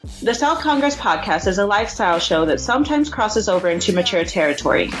The South Congress podcast is a lifestyle show that sometimes crosses over into mature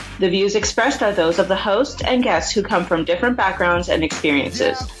territory. The views expressed are those of the host and guests who come from different backgrounds and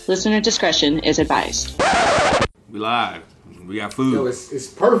experiences. Listener discretion is advised. We live. We got food. Yo, it's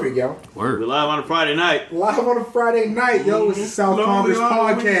perfect, yo. Word. We're live on a Friday night. Live on a Friday night, yo. It's the South Congress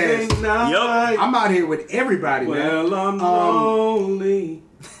podcast. Yup. I'm out here with everybody, man. Well, I'm lonely.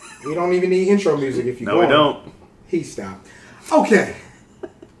 We don't even need intro music if you No, we don't. He stopped. Okay.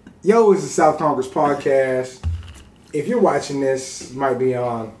 Yo, it's the South Congress podcast. If you're watching this, it might be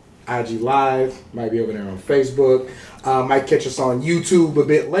on IG Live, might be over there on Facebook, might catch us on YouTube a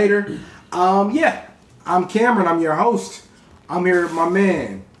bit later. Yeah, I'm Cameron. I'm your host. I'm here with my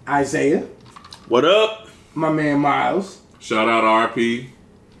man Isaiah. What up? My man Miles. Shout out RIP.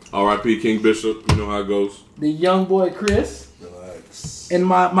 RIP King Bishop. You know how it goes. The young boy Chris. And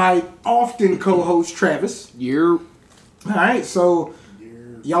my often co-host Travis. You're Alright, so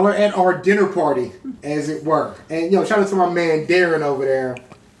y'all are at our dinner party, as it were. And shout out to my man Darren over there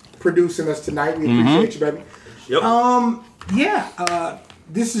producing us tonight. We appreciate you, baby. Yep.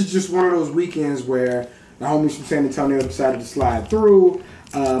 This is just one of those weekends where the homies from San Antonio decided to slide through.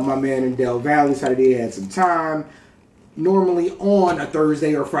 My man in Del Valle decided he had some time. Normally on a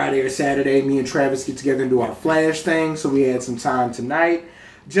Thursday or Friday or Saturday, me and Travis get together and do our flash thing, so we had some time tonight.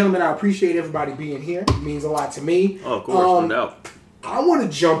 Gentlemen, I appreciate everybody being here. It means a lot to me. Oh, of course, no doubt. I want to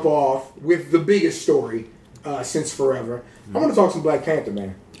jump off with the biggest story since forever. I want to talk some Black Panther,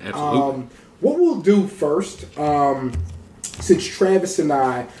 man. Absolutely. What we'll do first, since Travis and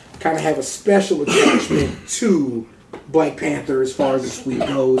I kind of have a special attachment to Black Panther as far as the suite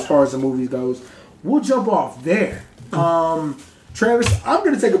goes, as far as the movie goes, we'll jump off there. Travis, I'm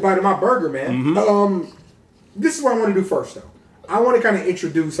going to take a bite of my burger, man. This is what I want to do first, though. I want to kind of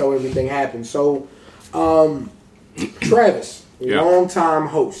introduce how everything happened. So, Travis, longtime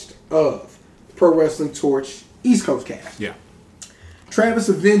host of Pro Wrestling Torch East Coast Cast. Yeah. Travis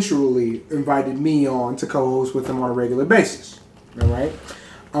eventually invited me on to co-host with him on a regular basis. All right.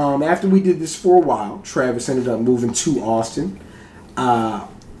 After we did this for a while, Travis ended up moving to Austin.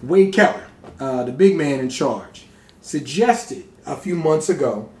 Wade Keller, the big man in charge, suggested a few months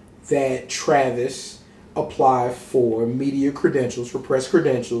ago that Travis apply for media credentials, for press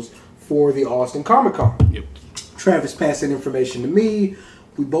credentials for the Austin Comic Con. Yep. Travis passed that information to me.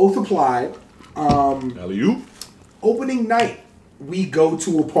 We both applied. Alley-oop. Opening night, we go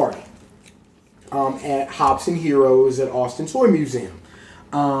to a party at Hops and Heroes at Austin Toy Museum.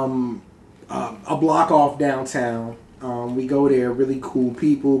 A block off downtown. We go there, really cool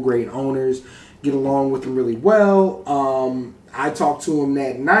people, great owners, get along with them really well. I talked to him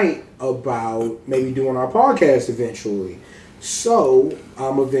that night about maybe doing our podcast eventually. So,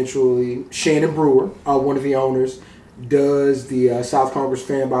 eventually, Shannon Brewer, one of the owners, does the South Congress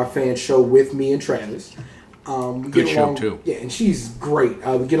Fan by Fan show with me and Travis. Good show, too. Yeah, and she's great.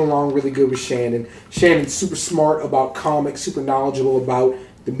 We get along really good with Shannon. Shannon's super smart about comics, super knowledgeable about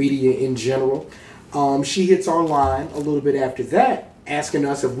the media in general. She hits our line a little bit after that, asking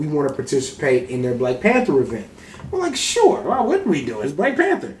us if we want to participate in their Black Panther event. We're like, sure. Why wouldn't we do it? It's Black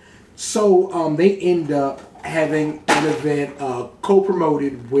Panther. So they end up having an event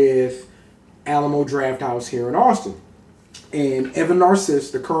co-promoted with Alamo Drafthouse here in Austin. And Evan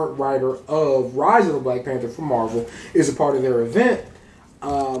Narcisse, the current writer of Rise of the Black Panther for Marvel, is a part of their event.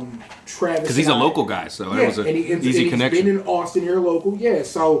 Travis, Because he's a local guy, so that was an easy connection. He's been in Austin here, local. Yeah,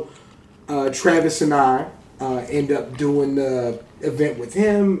 so Travis and I end up doing the event with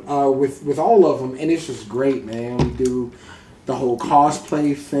him, with all of them, and it's just great, man. We do the whole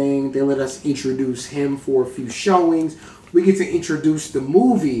cosplay thing. They let us introduce him for a few showings. We get to introduce the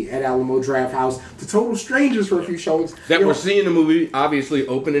movie at Alamo Drafthouse to total strangers for a few showings. We're seeing the movie, obviously,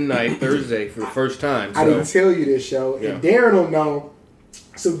 opening night, Thursday, for the first time. So. I didn't tell you this, show. Yeah. And Darren don't know.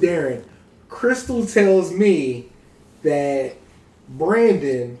 So, Darren, Crystal tells me that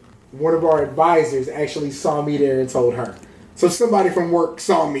Brandon, one of our advisors, actually saw me there and told her. So somebody from work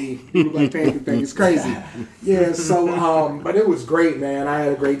saw me do the Black Panther thing. It's crazy. Yeah, so, but it was great, man. I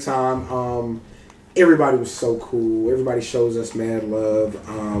had a great time. Everybody was so cool. Everybody shows us mad love.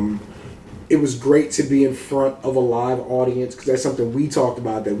 It was great to be in front of a live audience because that's something we talked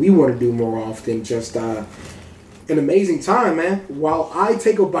about that we want to do more often. Just an amazing time, man. While I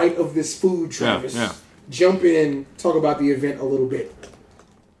take a bite of this food, Travis, jump in, talk about the event a little bit.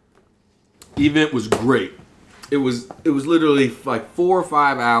 The event was great. It was literally like 4 or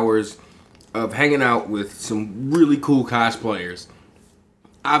 5 hours of hanging out with some really cool cosplayers.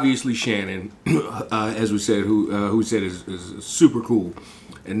 Obviously, Shannon, as we said, who said is super cool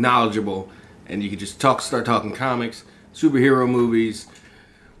and knowledgeable, and you could just start talking comics, superhero movies,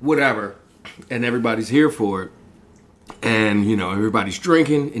 whatever, and everybody's here for it. And, you know, everybody's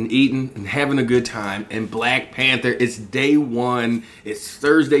drinking and eating and having a good time. And Black Panther, it's day one. It's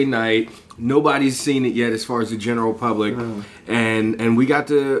Thursday night. Nobody's seen it yet as far as the general public. And we got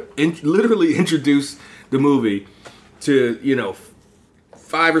to literally introduce the movie to, you know,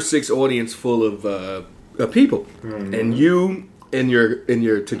 5 or 6 audience full of people. And you in your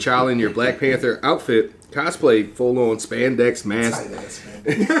T'Challa and your Black Panther outfit, cosplay, full-on spandex mask.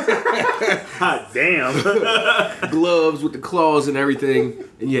 Hot damn. Gloves with the claws and everything.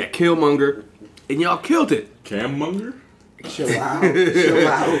 And yeah, Killmonger. And y'all killed it. Cammonger? Chill out.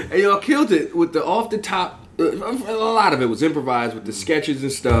 And y'all killed it with the off-the-top. A lot of it was improvised with the sketches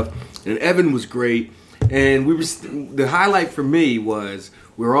and stuff. And Evan was great. And the highlight for me was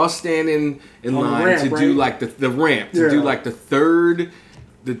we were all standing in line ramp, to do like the ramp. To do like the third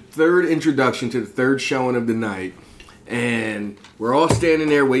introduction to the third showing of the night. And we're all standing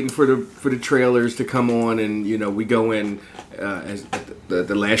there waiting for the trailers to come on, and you know we go in as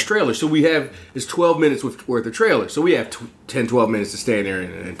the last trailer. So we have it's 12 minutes worth of trailer. So we have 10-12 minutes to stand there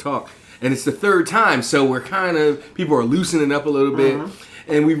and talk. And it's the third time, so we're people are loosening up a little bit,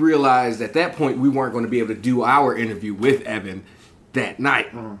 and we realized at that point we weren't going to be able to do our interview with Evan that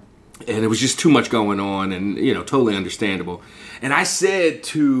night. And it was just too much going on, and you know, totally understandable. And I said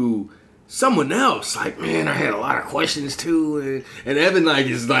to someone else, like, man, I had a lot of questions too, and Evan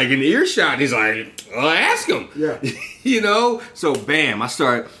is in earshot. He's like, I'll ask him. Yeah. You know. So bam, I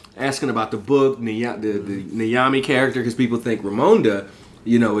start asking about the book, the Nayami character, because people think Ramonda,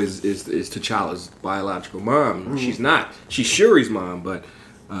 you know, is T'Challa's biological mom. She's not. She's Shuri's mom, but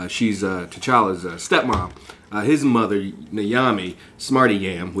she's T'Challa's stepmom. His mother, Nayami, Smarty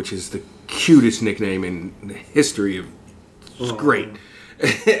Yam, which is the cutest nickname in the history of. It's great.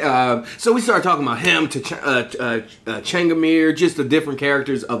 So we started talking about him, Changamir, just the different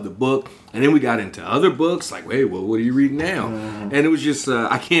characters of the book, and then we got into other books. Like, hey, well, what are you reading now? And it was just,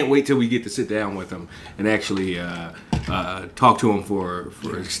 I can't wait till we get to sit down with him and actually talk to him for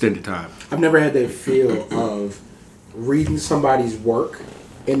an extended time. I've never had that feel of reading somebody's work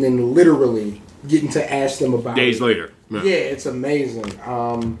and then literally getting to ask them about days it. later. Yeah, it's amazing.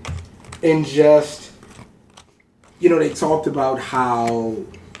 And just, you know, they talked about how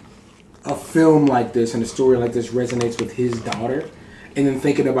a film like this and a story like this resonates with his daughter. And then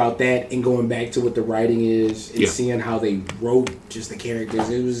thinking about that and going back to what the writing is and seeing how they wrote just the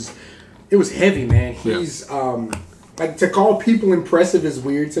characters. It was heavy, man. He's, like, to call people impressive is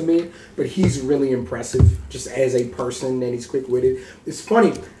weird to me, but he's really impressive just as a person, and he's quick-witted. It's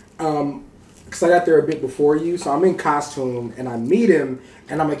funny, because I got there a bit before you, so I'm in costume, and I meet him,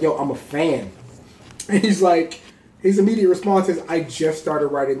 and I'm like, yo, I'm a fan. And he's like, his immediate response is, I just started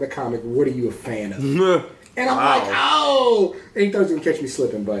writing the comic, what are you a fan of? And I'm like, oh! And he thought he was going to catch me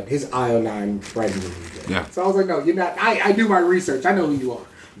slipping, but his IO9 writing was really good. Yeah. So I was like, no, you're not. I do my research. I know who you are.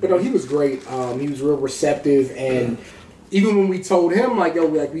 But no, he was great. He was real receptive, and even when we told him, like, yo,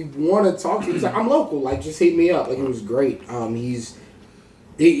 we want to talk to you, he was like, I'm local. Like, just hit me up. Like, it was great. He's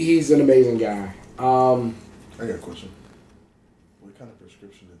an amazing guy. I got a question. What kind of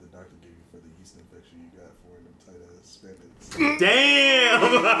prescription did the doctor give you for the yeast infection you got for them tight ass spandex? Damn.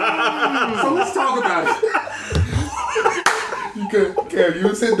 So let's talk about it. You could, Cam, you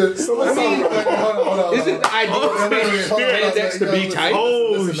was hitting the. So let's talk about it. Hold on. Isn't the idea of spandex to be tight?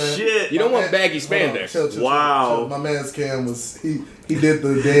 Oh, man. shit. You don't want baggy spandex. Chill. Wow. My man's Cam was he did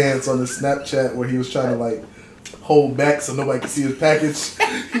the dance on the Snapchat where he was trying to like hold back so nobody could see his package.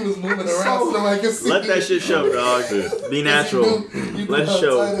 He was moving around so nobody could see. Let that shit show, dog. Be natural. Let it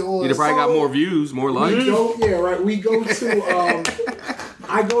show. You'd have probably got more views, more likes. We go to,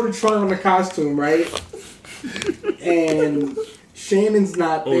 I go to try on the costume, right? And Shannon's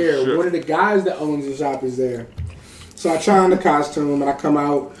not there. Shit. One of the guys that owns the shop is there. So I try on the costume and I come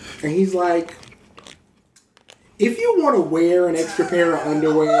out and he's like, if you want to wear an extra pair of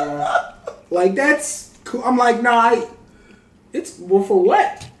underwear, like that's cool. I'm like, nah, it's well for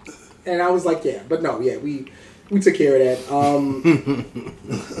what? And I was like, yeah, but no, yeah, we took care of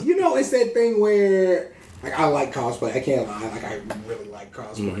that. You know, it's that thing where like I like cosplay. I can't lie. Like I really like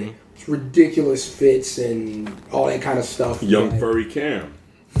cosplay. Mm-hmm. It's ridiculous fits and all that kind of stuff. Young like, furry Cam.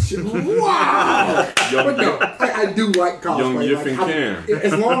 Wow! But no, I do like cosplay. Young Yiffin like, Cam.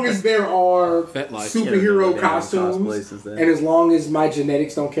 as long as there are superhero costumes, and as long as my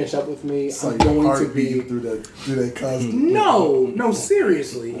genetics don't catch up with me, So I'm going to be be. through that costume. No,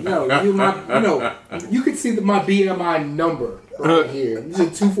 seriously, no. You could see my BMI number right here. It's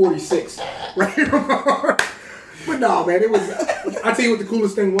a 246, right? But no, man, it was. I tell you what, the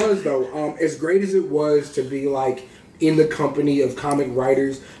coolest thing was though. As great as it was to be like in the company of comic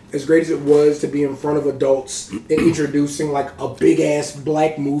writers, as great as it was to be in front of adults and introducing like a big ass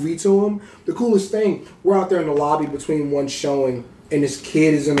black movie to them, the coolest thing, we're out there in the lobby between one showing, and this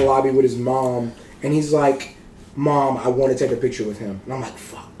kid is in the lobby with his mom, and he's like, Mom, I want to take a picture with him. And I'm like,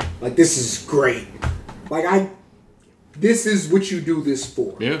 fuck. Like, this is great. Like, this is what you do this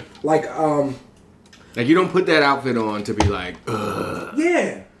for. Yeah. Like you don't put that outfit on to be like, ugh.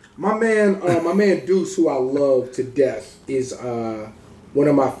 Yeah. My man Deuce, who I love to death, is one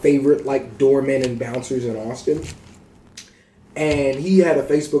of my favorite like doormen and bouncers in Austin. And he had a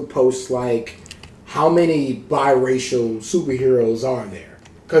Facebook post like, how many biracial superheroes are there?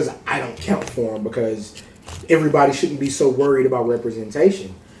 Because I don't count for them, because everybody shouldn't be so worried about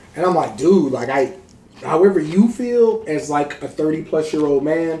representation. And I'm like, dude, like however you feel as like a 30-plus-year-old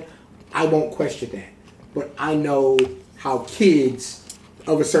man, I won't question that. But I know how kids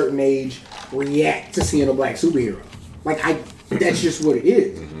of a certain age react to seeing a black superhero. Like, that's just what it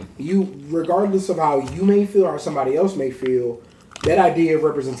is. Mm-hmm. You, regardless of how you may feel or somebody else may feel, that idea of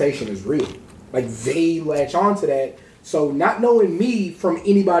representation is real. Like, they latch on to that. So not knowing me from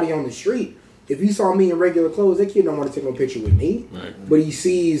anybody on the street, if he saw me in regular clothes, that kid don't want to take no picture with me. Right. But he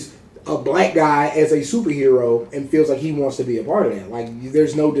sees a black guy as a superhero and feels like he wants to be a part of that. Like,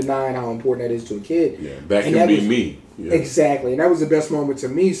 there's no denying how important that is to a kid. Yeah, that can be me. Yeah. Exactly. And that was the best moment to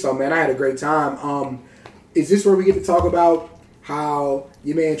me. So, man, I had a great time. Is this where we get to talk about how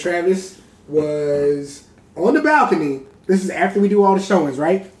your man Travis was on the balcony? This is after we do all the showings,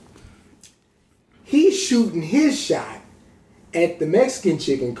 right? He's shooting his shot at the Mexican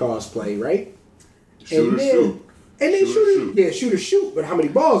chicken cosplay, right? Shoot or shoot. And then shoot or shoot. But how many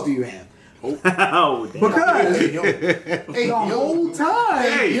balls do you have? Oh, damn. Because the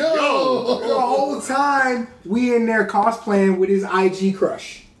whole time we in there cosplaying with his IG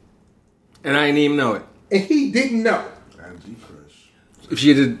crush. And I didn't even know it. And he didn't know. IG crush.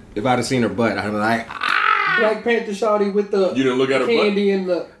 If I'd have seen her butt, I'd have been like, Black Panther shawty with the you didn't look at her candy butt? in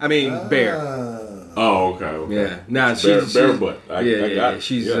the... I mean, bear. Oh, okay. Yeah. Nah, bare butt. I got it.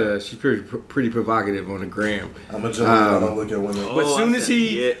 She's pretty provocative on the gram. I'm a gentleman. I don't look at women. But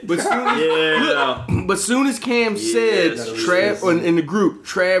soon as Cam said Trav in the group,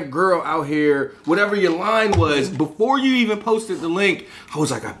 Trav girl out here, whatever your line was, before you even posted the link, I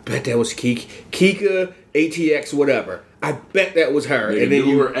was like, I bet that was Kika, ATX, whatever. I bet that was her. And then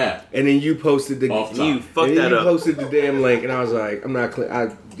you posted the posted the damn link, and I was like, I'm not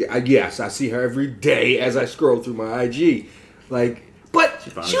clear. Yes, I see her every day as I scroll through my IG. Like, but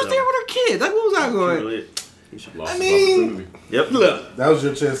she was there with her kids. Like, what was I going? I mean, look. That was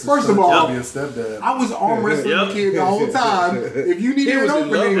your chance to first of all, be a stepdad. I was arm wrestling the kids the whole time. If you needed an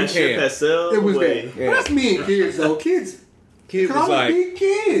opening, it was there. Yeah. But that's me and kids, though. Kids was like, a big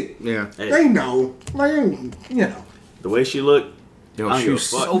kid. Yeah. They know. Like, you know. The way she looked, she was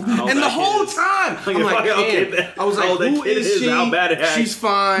so... And the whole time, I'm like, I was like, who is she? How bad it has. She's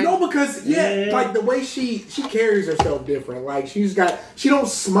fine. No, because, like, the way she carries herself different. Like, she don't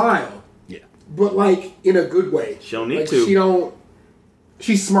smile. Yeah. But, like, in a good way. She don't need to.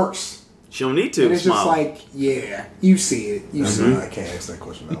 She smirks. She don't need to and it's smile. Just like, yeah, you see it. You see it. I can't ask that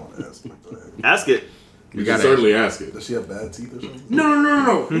question. I want to ask it. Ask it. You can certainly ask it. Does she have bad teeth or something?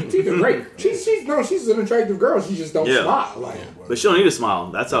 No. Her teeth are great. She's an attractive girl. She just don't smile. Like, but she don't need to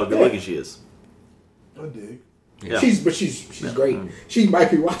smile. That's how good looking she is. I dig. Yeah. She's great. She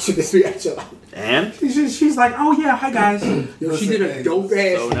might be watching this reaction. And she's like, oh yeah, hi guys. She did a dope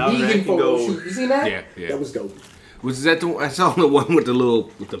ass vegan photo shoot. You seen that? Yeah. That was dope. Was that I saw the one with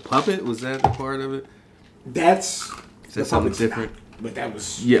the puppet? Was that the part of it? Is that something different? But that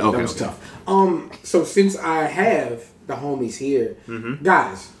was that was tough. So since I have the homies here,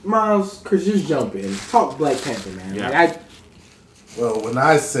 guys, Miles, Chris, just jump in, talk Black Panther, man. Yeah. Like, well, when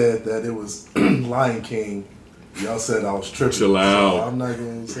I said that it was Lion King, y'all said I was tripping. Chill out. So I'm not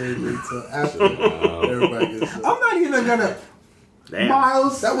gonna say it until after everybody gets. I'm not even gonna. damn.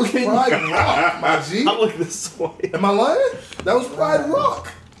 Miles, That was Pride Rock, my G. I'm looking this way. Am I lying? That was Pride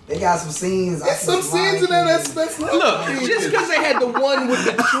Rock. They got some scenes. There's some scenes in there that's Look, just because they had the one with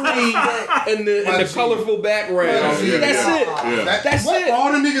the tree and the colorful background, that's it. Yeah. That's it.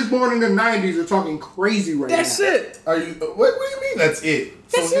 all the niggas born in the 90s are talking crazy right That's now. it. Are you? What do you mean? That's it.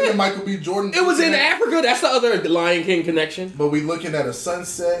 That's so it. Michael B. Jordan. It was in Africa. That's the other Lion King connection. But we looking at a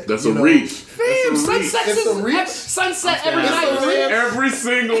sunset. That's a reach. Fam, sunset It's a reach. sunset every That's a night. reach. fam. Every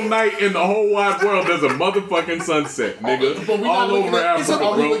single night in the whole wide world, there's a motherfucking sunset, nigga. But we not All looking over at, Africa,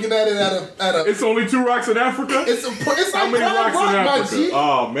 Are we bro. looking at it at a? It's only 2 rocks in Africa? It's How like many Pride rocks in Rock, my Africa? G.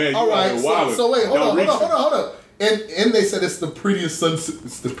 Oh, man, you All right, wild. so wait, hold on. And they said it's the prettiest sunset.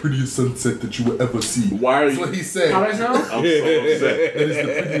 It's the prettiest sunset that you will ever see. Why are That's you? what he said. How that sound? I'm so upset. It is the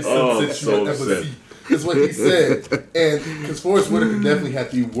prettiest Oh, sunset I'm you so will ever upset. see. That's what he said. And because Forrest Whitaker definitely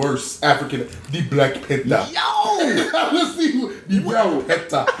had the worst African, the Black Panther. Honestly, the Black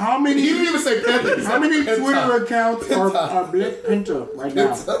Panther. How many? He didn't even say Panther. He How said many Panther. Twitter accounts Penta. are Black Panther right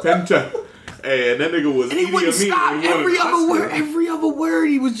now? Penta. Hey, and that nigga was And he Idi wouldn't Amin stop. and won an Every other Oscar. word,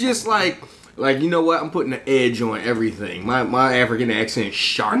 he was just like, you know what? I'm putting an edge on everything. My African accent is Our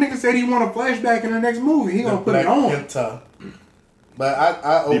sharp. nigga said he want a flashback in the next movie. He gonna put Black it on. Panther. But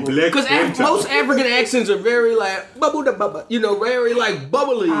I The Black Because Panther. most African accents are very like bubble da bubble, very like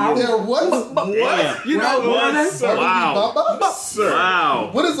bubbly. There was Damn. You know What? what? Sir. Wow. Bubba? Sir. Wow.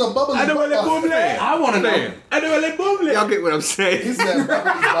 What is a bubbly I don't want to bubba? bubble. I want to know. Man, I don't want to bubble. y'all get what I'm He saying. said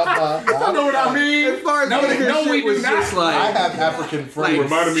bubbly bubba. You know what I mean? As far as No, his no, shit we do was not. just I like have African friends.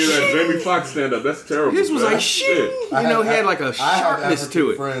 Reminded me of that Jamie Foxx stand up. That's terrible. his was man. like shit. You know, he had like a I have sharpness African to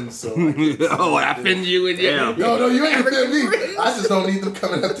it. friends, so Oh, I offend you and Damn. no, you ain't offend me. I just don't need them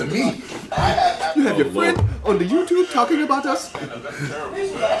coming up to me. You have your friend on the YouTube talking about us.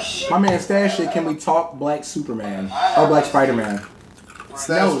 My man Stash shit. Can we talk Black Superman or Black Spider-Man?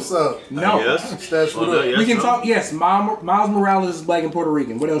 Stash, what's up? No. Yes. Stash, what Oh, no, up? yes, We can no? talk. Yes, Miles Morales is Black and Puerto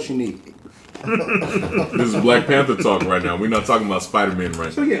Rican. What else you need? This is Black Panther talk right now. We're not talking about Spider-Man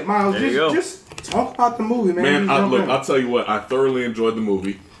right So now. yeah, Miles, There you go. just talk about the movie, man. Man, Just jump in. I'll tell you what. I thoroughly enjoyed the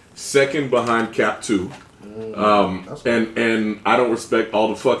movie. Second behind Cap 2. And I don't respect all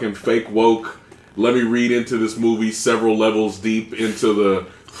the fucking fake woke. Let me read into this movie several levels deep into the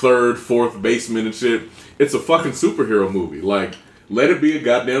third, fourth basement and shit. It's a fucking superhero movie. Like, let it be a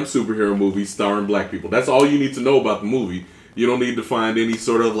goddamn superhero movie starring black people. That's all you need to know about the movie. You don't need to find any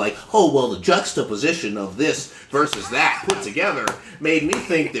sort of like, Oh, well, the juxtaposition of this versus that put together made me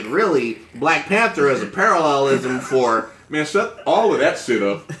think that really Black Panther is a parallelism for. man, shut all of that shit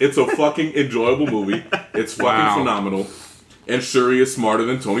up. It's a fucking enjoyable movie. It's fucking phenomenal. And Shuri is smarter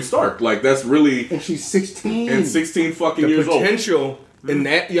than Tony Stark. Like, that's really... And she's 16. And 16 fucking The years old. potential in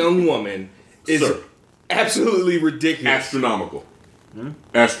that young woman is Sir. absolutely ridiculous. Astronomical.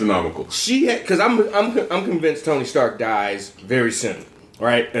 Astronomical. She had, because I'm convinced Tony Stark dies very soon,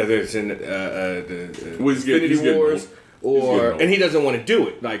 right? There's in the Well, he's getting- Infinity he's getting Wars, old. He's getting old. and he doesn't want to do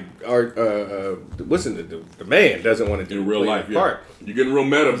it. Like the man doesn't want to do In real play life, that yeah. part. You're getting real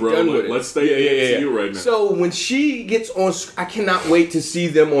meta, bro. Done Like, with it. let's stay in the MCU right now. So when she gets on, I cannot wait to see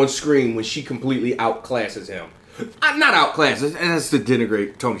them on screen when she completely outclasses him. Not outclasses. That's to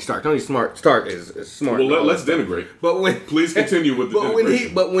denigrate Tony Stark. Tony Stark is smart. well, and all let's that stuff. denigrate. But when Please continue with the denigration. when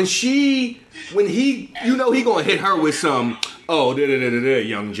he, he gonna hit her with some,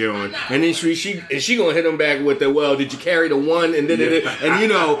 young Joan, and then she gonna hit him back with the, well, did you carry the one, and and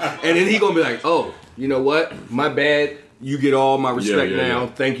then he gonna be like, oh, you know what, my bad. You get all my respect now. Yeah.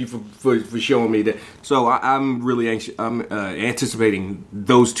 Thank you for showing me that. So I'm really anxious. I'm anticipating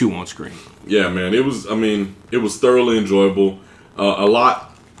those two on screen. Yeah, man. It was thoroughly enjoyable. A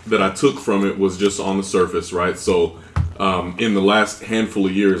lot that I took from it was just on the surface, right? So, in the last handful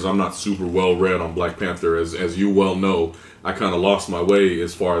of years, I'm not super well read on Black Panther. As you well know, I kind of lost my way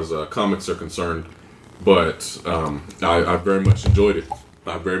as far as comics are concerned. But I very much enjoyed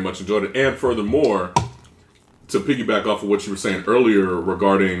it. And furthermore, to piggyback off of what you were saying earlier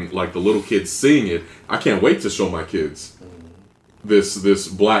regarding like the little kids seeing it, I can't wait to show my kids this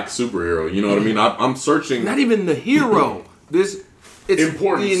black superhero. You know what I mean? I'm searching. Not even the hero. It's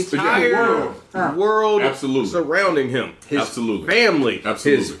Importance. the entire world Absolutely. surrounding him. His Absolutely. family,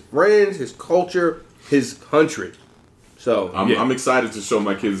 Absolutely. his friends, his culture, his country. So I'm excited to show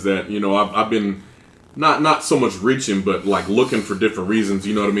my kids that. You know, I've been not so much reaching, but like looking for different reasons.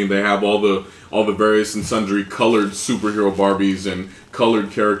 You know what I mean? They have all the various and sundry colored superhero Barbies and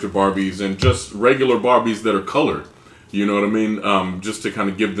colored character Barbies and just regular Barbies that are colored. You know what I mean? Just to kind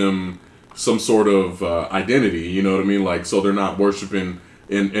of give them some sort of identity. You know what I mean? Like, so they're not worshiping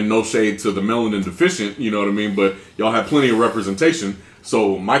in no shade to the melanin deficient. You know what I mean? But y'all have plenty of representation.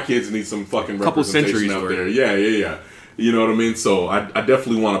 So my kids need some fucking Couple representation centuries out worth. there. Yeah. You know what I mean? So I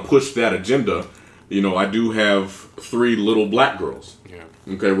definitely want to push that agenda. You know, I do have 3 little black girls. Yeah.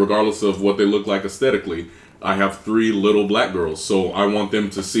 Okay, regardless of what they look like aesthetically, I have 3 little black girls. So I want them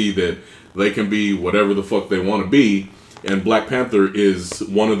to see that they can be whatever the fuck they want to be. And Black Panther is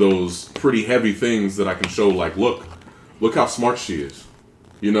one of those pretty heavy things that I can show, like, look how smart she is.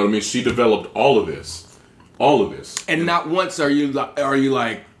 You know what I mean? She developed all of this. and not once are you like,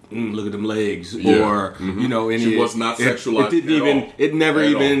 look at them legs, Yeah. or Mhm. any, She was not sexualized It didn't at even. all. It never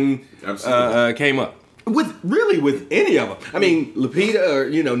At all. even Absolutely. came up. with any of them. I mean, Lupita or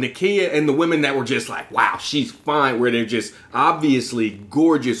Nakia and the women that were just like, wow, she's fine. Where they're just obviously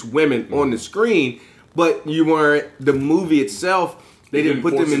gorgeous women on the screen, but you weren't the movie itself. They didn't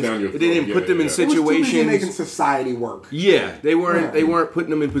put them in. They didn't put them in situations. It was too making society work. Yeah, they weren't. They weren't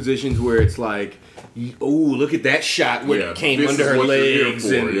putting them in positions where it's like, oh, look at that shot where it came under her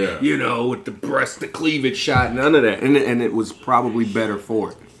legs, and with the breast, the cleavage shot. None of that, and it was probably better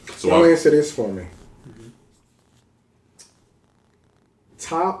for it. So I'll answer this for me.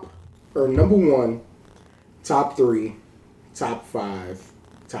 Number 1, top 3, top 5,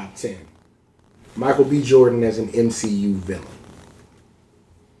 top 10. Michael B. Jordan as an MCU villain.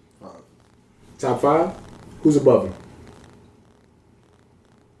 Top 5? Who's above him?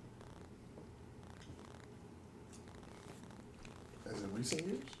 As in recent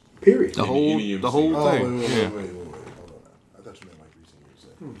years? Period. The whole thing. Wait. Hold on. I thought you meant like recent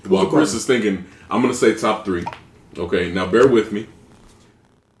years. Well, Chris is thinking, I'm going to say top 3. Okay, now bear with me.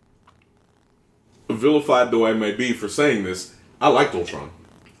 Vilified though I may be for saying this, I liked Ultron.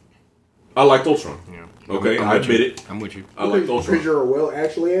 Yeah. Okay, I admit it. I'm with you. I liked Ultron. Because you're a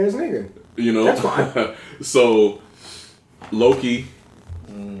well-actually ass nigga. That's fine. So, Loki,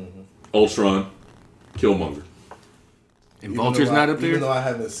 Ultron, Killmonger. And Vulture's not up there? Even though I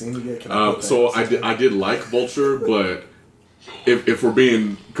haven't seen it yet. Can I so I did like Vulture, but if we're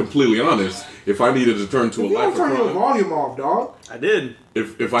being completely honest, if I needed to turn to a life of turn your crime, volume off, dog. I did.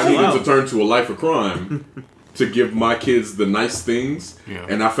 if I needed to turn to a life of crime to give my kids the nice things,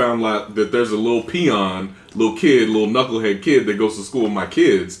 and I found like that there's a little peon, little knucklehead kid that goes to school with my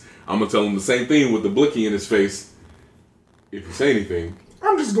kids, I'm gonna tell him the same thing with the blicky in his face. If you say anything,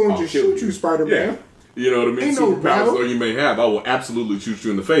 I'm just going to shoot you, Spider-Man. Yeah. You know what I mean? Ain't no Superpowers battle. though you may have, I will absolutely shoot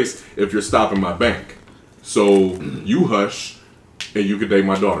you in the face if you're stopping my bank. So you hush, and you can date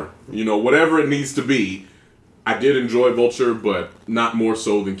my daughter. Whatever it needs to be. I did enjoy Vulture, but not more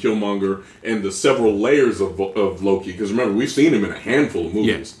so than Killmonger and the several layers of Loki. Because remember, we've seen him in a handful of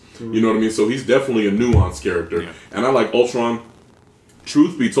movies. Yeah. You know what I mean? So he's definitely a nuanced character. Yeah. And I like Ultron.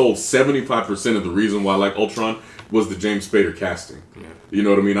 Truth be told, 75% of the reason why I like Ultron was the James Spader casting. Yeah. You know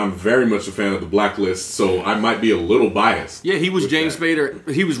what I mean? I'm very much a fan of the Blacklist, so I might be a little biased. Yeah, he was James Spader.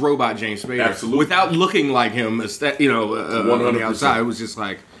 He was robot James Spader. Absolutely. Without looking like him, on the outside. It was just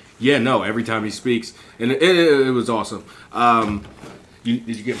like, every time he speaks. And it was awesome. Did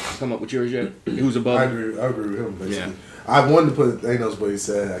you come up with yours yet? Who's above I him? agree with him, basically. Yeah. I wanted to put Thanos, but he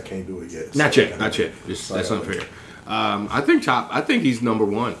said I can't do it yet. Not yet. That's unfair. I think he's number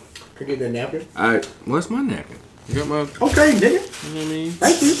 1. Can I get that napkin? What's my napkin? You got my... Okay, nigga. You know what I mean?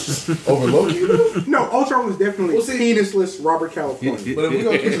 Thank you. Over Loki? No, Ultron was definitely penisless Robert California. But if we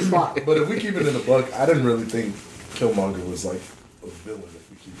gonna keep it but if we keep it in the buck, I didn't really think Killmonger was like a villain. If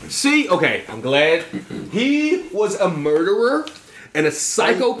we keep it. See, okay, I'm glad. He was a murderer and a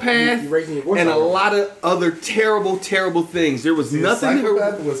psychopath and a lot of other terrible, terrible things. There was nothing.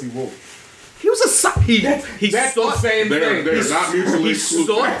 Psychopath or was he woke? He was he that's sought the same thing. They're not mutually he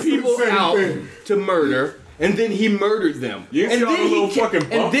exclusive. sought people out to murder. And then he murdered them. You and see all the little fucking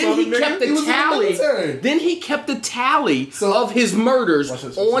bumps on the nigga? Kept the tally. Then he kept the tally of his murders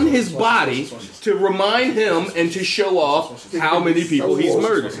on his body to remind him and to show off how many people he's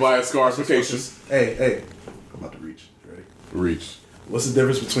murdered. Via scarification. Hey, I'm about to reach. Ready? Reach. What's the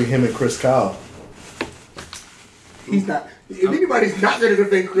difference between him and Chris Kyle? He's not. If anybody's not going to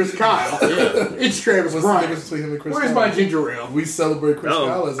defend Chris Kyle, it's Travis What's Bryan. the difference between him and Chris Where's Kyle? my ginger ale? We celebrate Chris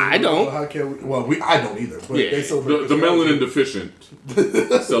Kyle as a I don't. How can we? Well, I don't either. But they celebrate The Chris Kyle. melanin deficient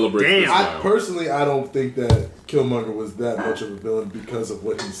celebrate. Damn. I don't think that Killmonger was that much of a villain because of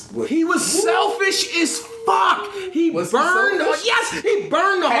what he's. He was selfish as fuck. He burned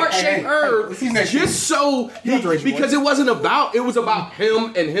the heart-shaped herb just so because it wasn't about. It was about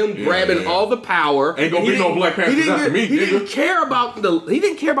him and him grabbing all the power. Ain't gonna be no Black Panthers after me, He nigga.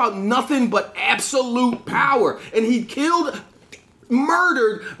 didn't care about nothing but absolute power, and he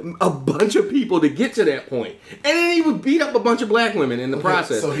murdered a bunch of people to get to that point, and then he would beat up a bunch of black women in the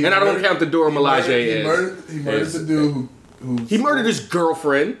process. So and I don't count the Dora Milaje He murdered the dude who he murdered his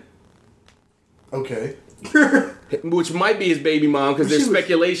girlfriend. Okay. Which might be his baby mom because there's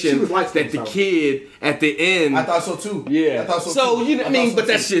speculation that the kid at the end. I thought so too. Yeah. I thought so so too. but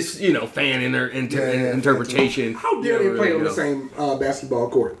that's just fan interpretation. How dare they play on the same basketball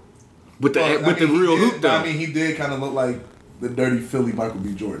court with the real hoop though? I mean, he did kind of look like the dirty Philly Michael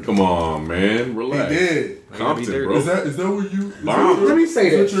B. Jordan. Come on, man, relax. He did. Compton, bro. Is that what you? Bomb. Let me say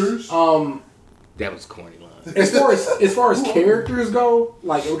Is this. that yours? That was corny line. As far as characters go,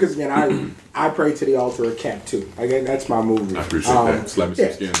 like because again, I pray to the altar of Cap too. Like that's my movie. I appreciate that. Slap me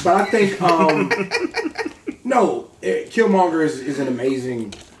some skin. But I think no, Killmonger is an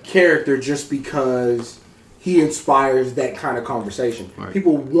amazing character just because he inspires that kind of conversation. Right.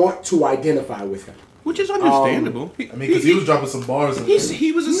 People want to identify with him. Which is understandable. I mean, because he was dropping some bars.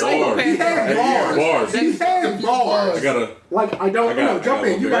 He was a psychopath. He had bars. He had bars. I gotta. Like I don't know. Jump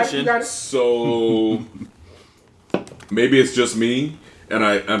in. You got it. So maybe it's just me, and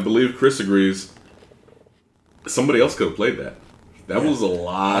I believe Chris agrees. Somebody else could have played that. That was a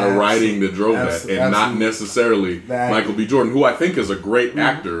lot of writing that drove that, and not necessarily Michael B. Jordan, who I think is a great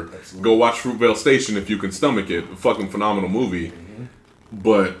actor. Go watch Fruitvale Station if you can stomach it. A fucking phenomenal movie.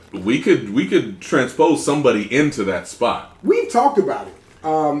 But we could transpose somebody into that spot. We've talked about it.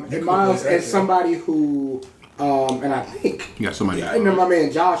 And Miles, as somebody who, and I think, You got somebody. I know my man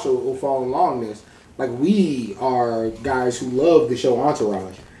Josh will follow along this. Like, we are guys who love the show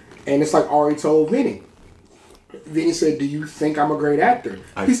Entourage. And it's like Ari told Vinny. Vinny said, "Do you think I'm a great actor?"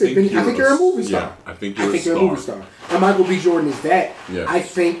 He said, "Vinny, I think you're a movie star. Yeah, I think you're a movie star." And Michael B. Jordan is that. Yeah. I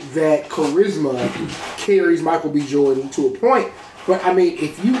think that charisma carries Michael B. Jordan to a point. But I mean,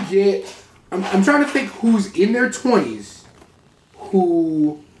 if you get, I'm trying to think who's in their 20s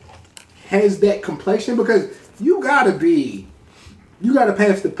who has that complexion, because you gotta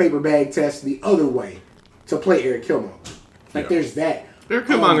pass the paper bag test the other way to play Eric Killmonger. Like there's that. Eric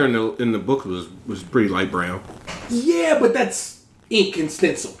Killmonger in the book was pretty light brown. Yeah, but that's ink and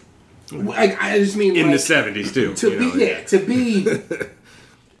stencil. Like I just mean In like, the 70s too. to be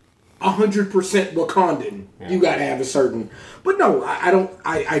 100% Wakandan, you gotta have a certain. But no, I don't.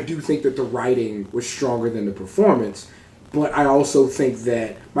 I do think that the writing was stronger than the performance, but I also think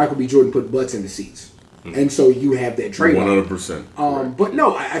that Michael B. Jordan put butts in the seats, and so you have that trade-off. 100%. But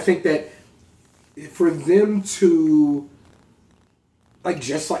no, I think that for them to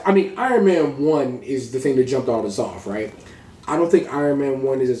Iron Man 1 is the thing that jumped all this off, right? I don't think Iron Man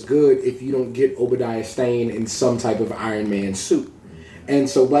 1 is as good if you don't get Obadiah Stane in some type of Iron Man suit. And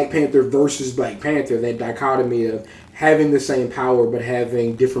so Black Panther versus Black Panther, that dichotomy of having the same power but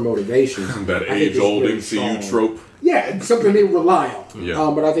having different motivations. That age-old really MCU trope. Yeah, it's something they rely on.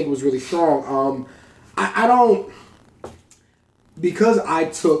 Yeah. But I think it was really strong. I don't... Because I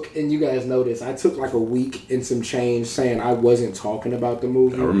took, and you guys know this, I took like a week and some change saying I wasn't talking about the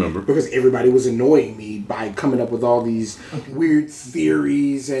movie. I remember. Because everybody was annoying me by coming up with all these weird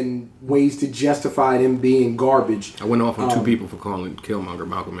theories and ways to justify them being garbage. I went off on two people for calling Killmonger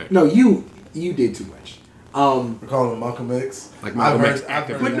Malcolm X. No, you did too much. We're calling him Malcolm X. Like Malcolm X.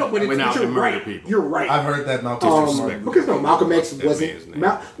 But no, but you're right. People. You're right. I've heard that Malcolm X. Because no, Malcolm X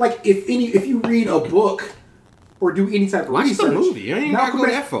wasn't... like, if you read a book... or do any type of watch research. The movie. You ain't even gotta go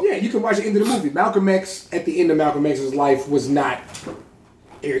that far. Yeah, you can watch the end of the movie. Malcolm X, at the end of Malcolm X's life, was not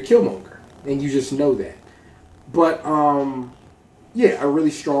Eric Killmonger. And you just know that. But, yeah, a really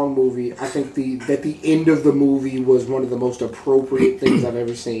strong movie. I think that the end of the movie was one of the most appropriate things I've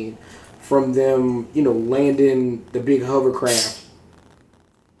ever seen. From them, landing the big hovercraft.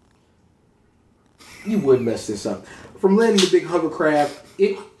 You would mess this up. From landing the big hovercraft,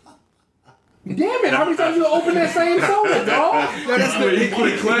 damn it! How many times you open that same soda, dog? No, that's the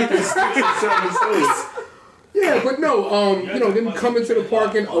equally classic sodas. Yeah, but no, them coming to the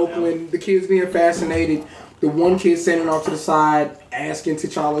park in Oakland, the kids being fascinated, the one kid standing off to the side asking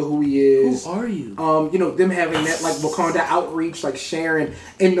T'Challa who he is. Who are you? Them having that like Wakanda outreach, like sharing.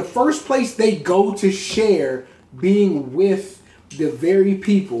 In the first place they go to share being with the very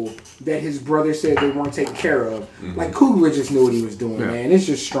people that his brother said they weren't taken care of. Mm-hmm. Like Coogler just knew what he was doing, man. It's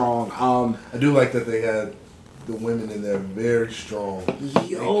just strong. I do like that they had the women in there very strong.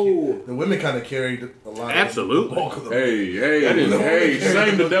 Yo, the women kind of carried a lot. Absolutely. Of the Hey,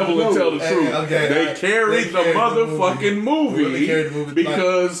 shame the devil and tell the truth. Okay, they carried the motherfucking movie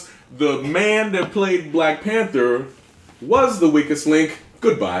because the man that played Black Panther was the weakest link.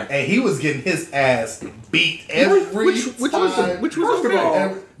 Goodbye. And he was getting his ass beat every time. Which was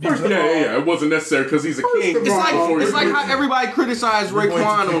okay. Yeah, it wasn't necessary because he's a king. It's like how everybody criticized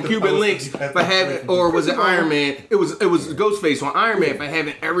Raekwon on Cuban Links for having, or was it Iron Man? It was Ghostface on Iron Man for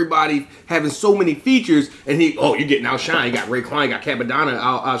having everybody having so many features, and you're getting outshined. You got Raekwon, you got Capadonna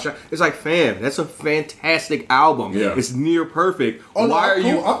outshine. It's like, fam, that's a fantastic album. Yeah. It's near perfect. I'm cool Why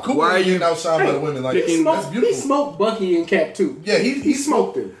are you getting outshined by the women? Like, he that's beautiful. He smoked Bucky and Cap too. Yeah, he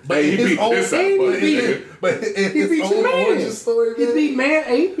smoked him. But he beat this out. But in He his beat own Man. origin story, He man, beat Man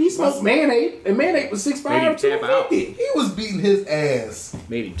Ape. He smoked Man Ape, and Man Ape was 6'5", Made him tap out. 250. he was beating his ass.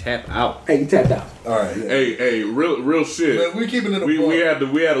 Made him tap out. Hey, he tapped out. All right, yeah. Hey, real shit. But we keeping it a we buck.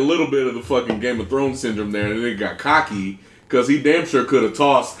 had a little bit of the fucking Game of Thrones syndrome there, and then it got cocky because he damn sure could have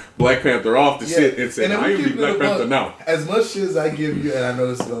tossed Black Panther off the shit and said, then "I we ain't be keeping Black it a Panther buck. now." As much shit as I give you, and I know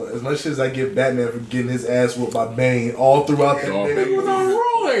this is going, as much shit as I give Batman for getting his ass whooped by Bane all throughout that Oh, day. He was on roids.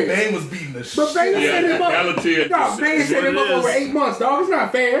 Bane was beating the shit. But Bane Yeah, set him up. Palantir Dog, Bane set him up over 8 months, dog. It's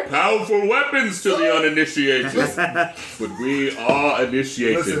not fair. Powerful weapons to the uninitiated, but we are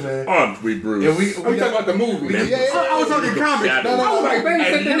initiated, Listen, man. aren't we, Bruce? And we I'm talking about the movie. Yeah. I was talking comics. Shadow. I was like, Bane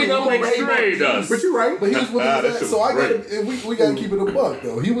set And that you nigga up over 8 betrayed months. us. But you're right. But he was whipping That his ass. shit So I was got we got to keep it a buck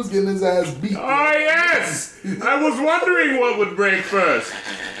though. He was getting his ass beat. Oh yes, I was wondering what would break first,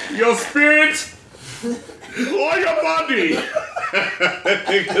 your spirit or your body. That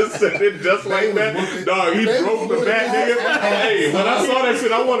nigga said it just like that. Dog, he Bane broke was the bat, whooping his nigga. ass. Hey, when I saw that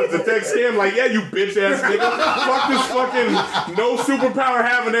shit, I wanted to text him like, yeah, you bitch ass nigga. Fuck this fucking no superpower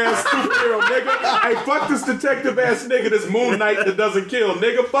having ass superhero nigga. Hey, fuck this detective ass nigga, this Moon Knight that doesn't kill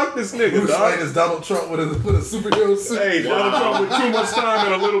nigga. Fuck this nigga, Bruce Wayne dog. is Donald Trump with a superhero suit. Hey, Donald Trump with too much time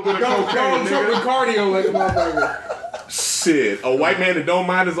and a little bit of cocaine, Donald Trump with nigga. cardio like a motherfucker. Shit, a white man that don't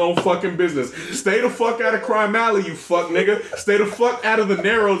mind his own fucking business. Stay the fuck out of Crime Alley, you fuck nigga. Stay the fuck out of the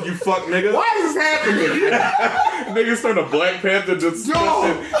Narrows, you fuck nigga. Why is this happening? Niggas turn a Black Panther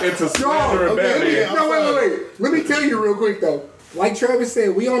discussion into slander and okay, Batman. No, wait. Let me tell you real quick though. Like Travis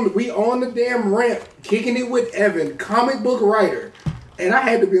said, we on the damn ramp, kicking it with Evan, comic book writer, and I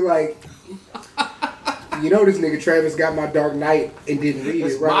had to be like, you know, this nigga Travis got my Dark Knight and didn't read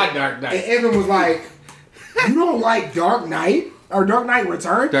It's it, right? my Dark Knight. And Evan was like, you don't like Dark Knight or Dark Knight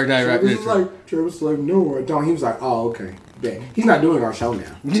Return? Dark Knight Travis Return. was like, Travis was like, no, I don't. He was like, oh, okay. Then he's not doing our show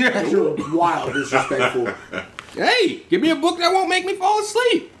now. Yeah. You're wild disrespectful. Hey, give me a book that won't make me fall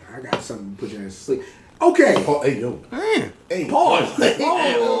asleep. I got something to put your ass to sleep. Okay. Oh, hey yo. Man. Hey. Pause.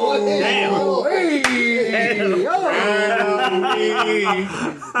 Oh, Hey.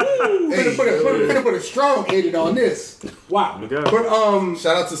 Finna put a strong edit on this. Wow. go. But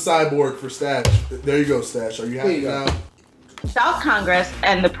Shout out to Cyborg for Stash. There you go, Stash. Are you There happy you go. now? South Congress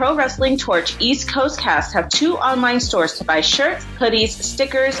and the Pro Wrestling Torch East Coast Cast have 2 online stores to buy shirts, hoodies,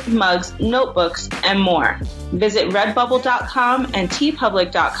 stickers, mugs, notebooks, and more. Visit redbubble.com and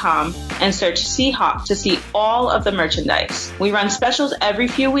tpublic.com and search Seahawk to see all of the merchandise. We run specials every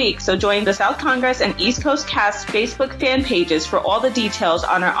few weeks, so join the South Congress and East Coast Cast Facebook fan pages for all the details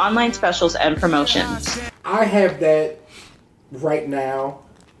on our online specials and promotions. I have that right now.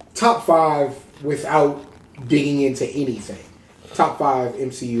 Top 5 without digging into anything. Top 5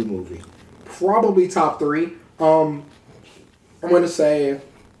 MCU movie. Probably top 3. I'm gonna say.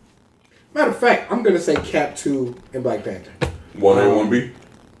 Matter of fact, I'm gonna say Cap 2 and Black Panther. 1A, 1B.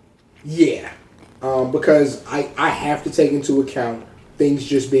 Yeah. Because I have to take into account things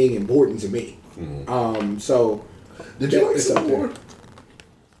just being important to me. So Did you that like is up Civil War? there.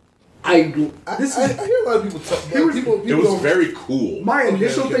 I I hear a lot of people talk. People It was don't- very cool. My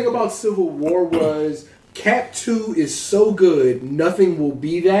initial okay. thing about Civil War was Cap 2 is so good, nothing will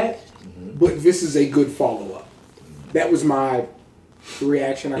be that, but this is a good follow up. That was my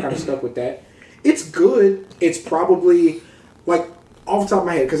reaction. I kind of stuck with that. It's good. It's probably, like, off the top of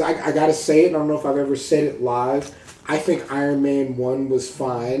my head, because I gotta say it, and I don't know if I've ever said it live. I think Iron Man 1 was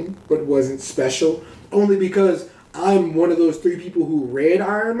fine, but wasn't special. Only because I'm one of those 3 people who read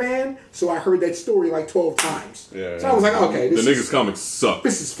Iron Man, so I heard that story like 12 times. Yeah, So I was like, okay, the this niggas is, comics suck.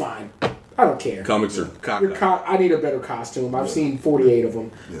 this is fine. I don't care. Comics are Your cock. I need a better costume. I've seen 48 of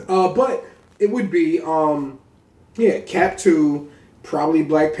them. But it would be, Cap 2, probably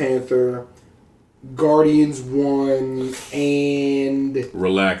Black Panther, Guardians 1, and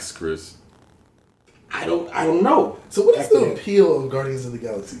Relax, Chris. I don't know. So what is After the that. appeal of Guardians of the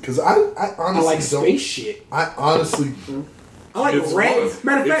Galaxy? Because I I honestly like don't. space shit. I honestly. I like It's red. fun.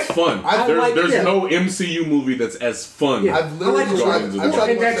 Matter of It's fact, fun. I there's like- there's yeah. no MCU movie that's as fun. Yeah. I've literally I like tried. Guardians of I've the tried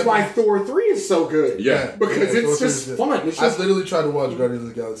to and watch that's that why movie. Thor 3 is so good. Yeah. Because Yeah, it's Thor just 3 is fun. It's I've just literally tried to watch Guardians of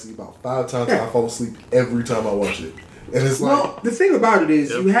the Galaxy about 5 times, Yeah. and I fall asleep every time I watch it. And it's like, well, the thing about it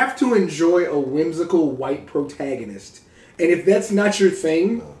is, you have to enjoy a whimsical white protagonist, and if that's not your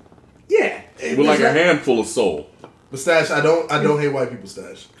thing, yeah, With like a handful of soul. but Stash, I don't hate white people,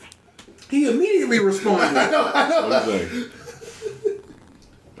 Stash. He immediately responded. What do you think?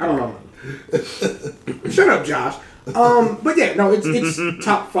 I don't know. Shut up, Josh. But yeah, no, it's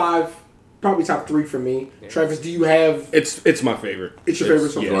top 5, probably top 3 for me. Travis, do you have? It's my favorite. It's your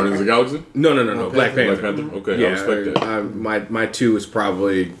favorite song. Guardians of the Galaxy? No. Black Panther. Black Panther? Okay, I Yeah, respect that. my 2 is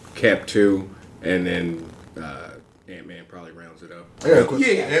probably Cap 2, and then Ant-Man probably rounds it up. I got a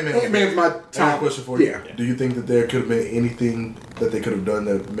question. Yeah, Ant-Man. Ant-Man's my I got a top. question for you. Yeah. Do you think that there could have been anything that they could have done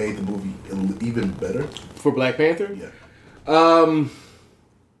that made the movie even better? For Black Panther? Yeah.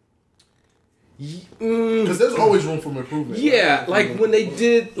 Because Because there's always room for improvement. yeah, right? like when they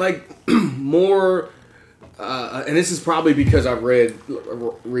did like more, and this is probably because I've read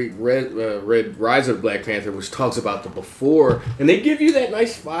Rise of the Black Panther, which talks about the before, and they give you that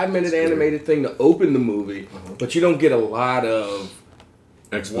nice 5-minute animated thing to open the movie, but you don't get a lot of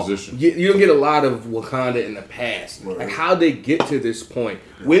Exposition. You don't get a lot of Wakanda in the past. Right. Like how they get to this point.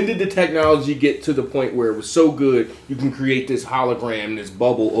 When did the technology get to the point where it was so good you can create this hologram, this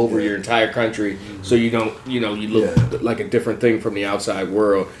bubble over your entire country, so you don't, you look like a different thing from the outside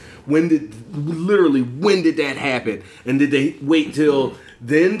world? When did that happen? And did they wait till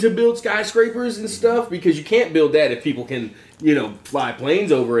then to build skyscrapers and stuff? Because you can't build that if people can, fly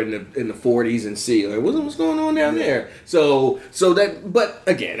planes over in the 40s and see like what's going on down there. So that, but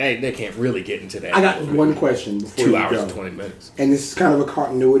again, they can't really get into that. I got one question before 2 you hours go. and 20 minutes. And this is kind of a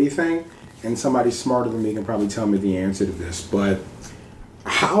continuity thing, and somebody smarter than me can probably tell me the answer to this. But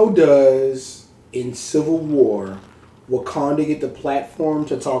how does, in Civil War, Wakanda get the platform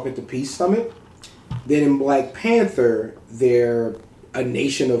to talk at the Peace Summit? Then in Black Panther, they're a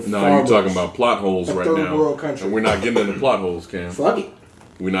nation of No, farmers. you're talking about plot holes A right third now. world country. And we're not getting into plot holes, Cam. Fuck it.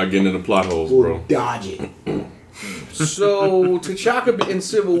 We're not getting into plot holes, We'll bro. dodge it. So T'Chaka in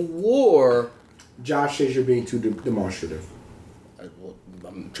Civil War, Josh says you're being too demonstrative.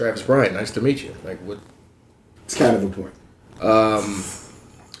 I'm Travis Bryant. Nice to meet you. Like what? It's kind of a point.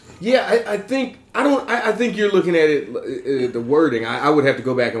 Yeah, I think I think you're looking at it the wording. I would have to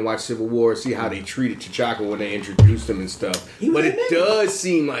go back and watch Civil War, see how they treated T'Chaka when they introduced him and stuff. But it does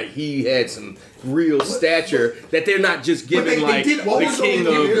seem like he had some real stature that they're not just giving like the king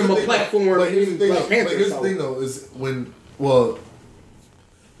of. give him a platform. But here's the thing, Black Panther, here's the thing though, is when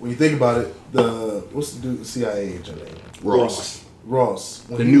you think about it, what's the dude, CIA agent name? Ross.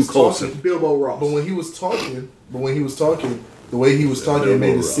 When The he new was Coulson. talking- Bilbo Ross. But when he was talking, the way he was talking, it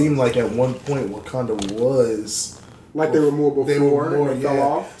made it seem like at one point Wakanda was like they were more before, they were more, and they fell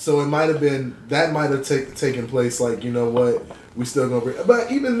off. So it might have been taken place. Like, you know what, we still gonna bring.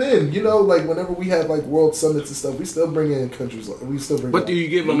 But even then, like whenever we have like world summits and stuff, we still bring in countries. We still bring. But do you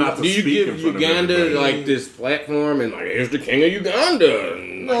give But them? not to Do you speak give in front of Uganda everybody. like this platform and like here's the king of Uganda?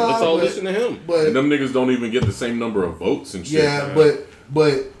 And, like, let's all listen to him. But And them niggas don't even get the same number of votes and shit. yeah, man.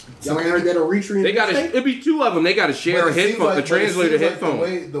 but. Y'all ain't heard that Eritrean? They got to. It'd be two of them. They got to share a But it seems headphone, like- a but it translator seems like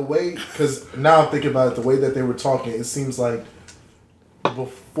headphone. The way, because now I'm thinking about it, the way that they were talking, it seems like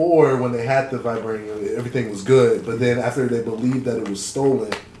before when they had the vibranium, everything was good. But then after they believed that it was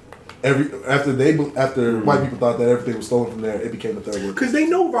stolen, after white people thought that everything was stolen from there, it became a third world. Because they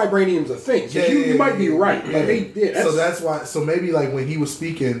know vibranium's a thing. So you might be right. Like they did. So that's why. So maybe like when he was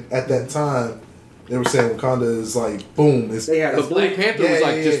speaking at that time, they were saying Wakanda is like boom. They had But Black Panther was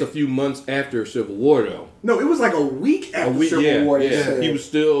like just yeah. a few months after Civil War, though. No, it was like a week after Civil War. They said. He was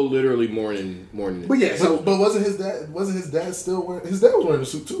still literally mourning. But yeah, so But wasn't his dad still wearing? His dad was wearing a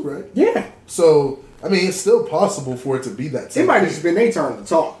suit too, right? yeah, So I mean, it's still possible for it to be that. it same might have thing. just been their turn to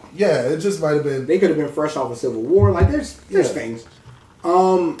talk. Yeah, it just might have been. They could have been fresh off of Civil War. Like there's Yeah. things.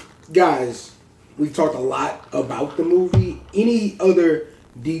 Guys, we've talked a lot about the movie. Any other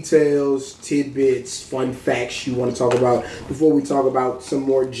details, tidbits, fun facts you want to talk about before we talk about some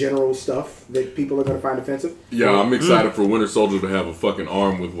more general stuff that people are going to find offensive? Yeah, I'm excited for Winter Soldier to have a fucking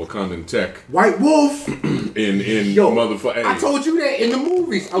arm with Wakandan tech White Wolf. in Yo, motherfucker. I told you that in the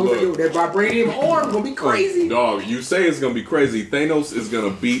movies. I was like, yo, that vibranium arm gonna be crazy. Dog, you say it's gonna be crazy. Thanos is gonna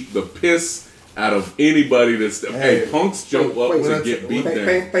beat the piss out of anybody that's. Hey, punks jump up Wait, to get beat down.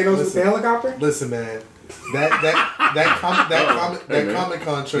 Thanos with the helicopter? Listen, man, that Comic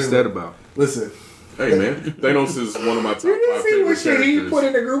Con trailer. What's that about? Listen, Hey man, Thanos is one of my top You didn't 5 see favorite what shit he put characters.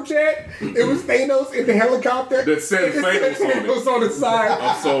 in the group chat? It was Thanos in the helicopter. That said It Thanos on it. Thanos on the side.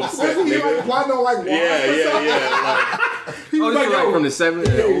 I'm so upset, Wasn't he like nigga. plotting on like walls or something? Yeah. He was this is like yo, from the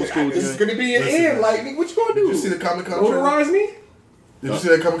 70s, old school. this is joint. gonna be an Listen, end. Like, nigga, what you gonna do? did you see the Comic Con trailer? Motorize me? Did you see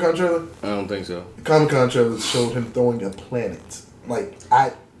that Comic Con trailer? I don't think so. The Comic Con trailer showed him throwing a planet. Like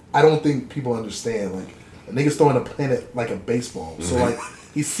I don't think people understand. Like a nigga's throwing a planet like a baseball. So like.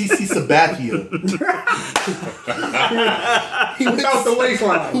 He's CC Sabathia. he went Without the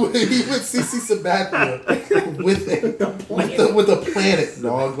waistline. He went CC Sabathia with a planet,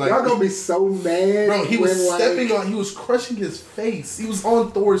 dog. Like, Y'all gonna be so mad. bro, he was when, like, stepping on. He was crushing his face. He was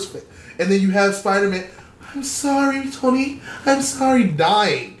on Thor's face, and then you have Spider-Man. I'm sorry, Tony. I'm sorry,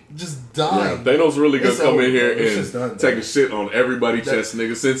 dying. just dying. Yeah, Thanos really gonna It's come over, in here bro. It's just and done, take bro. a shit on everybody's chest,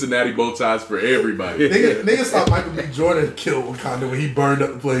 nigga. Cincinnati bow ties for everybody. Nigga thought Michael B. Jordan killed Wakanda when he burned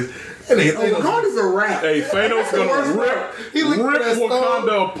up the place. And Wakanda's a rap. Hey, Thanos gonna rip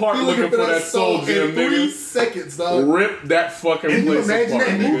Wakanda apart looking for that soul gem, in 3 nigga. seconds, dog. Rip that fucking Can you place imagine apart,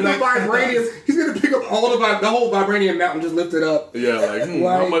 that? Move the nigga. vibranium. He's gonna pick up all the whole vibranium mountain, just lift it up. Yeah,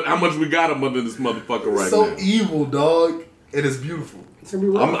 like, how much we got him under this motherfucker right so now? evil, dog. It is beautiful. It's gonna be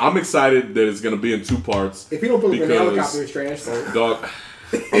rough. I'm excited that it's gonna be in 2 parts. If he don't put up in the because, helicopter, it's trash. So. Dog,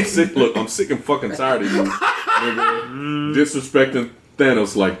 I'm sick. Look, I'm sick and fucking tired of you, nigga, disrespecting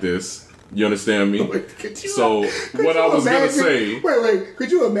Thanos like this. You understand me? So what I was gonna say. Wait.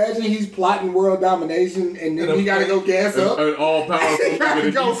 Could you imagine he's plotting world domination and then he gotta go gas up? An all powerful He gotta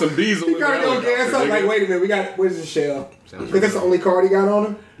nigga go- to eat some diesel. He in the gotta go gas helicopter, up. nigga. Like, wait a minute, where's the shell? Because that's the only card he got on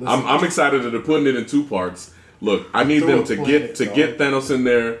him. I'm excited that they're putting it in 2 parts. Look, I need them to get Thanos in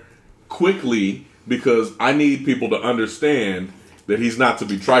there quickly because I need people to understand that he's not to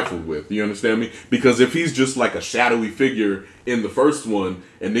be trifled with. You understand me? Because if he's just like a shadowy figure in the first one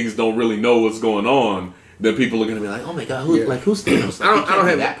and niggas don't really know what's going on, then people are gonna be like, "Oh my god, who's Thanos?" Like, I don't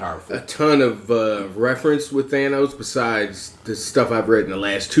have that powerful. a ton of reference with Thanos besides the stuff I've read in the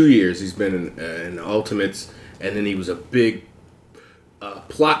last 2 years. He's been in Ultimates, and then he was a big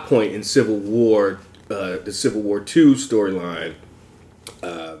plot point in Civil War, the Civil War II storyline.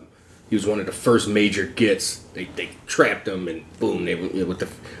 He was one of the first major gets. They trapped him, and boom, they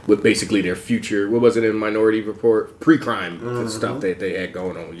with basically their future. What was it in Minority Report? Pre-crime stuff that they had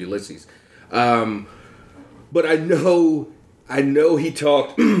going on with Ulysses. But I know he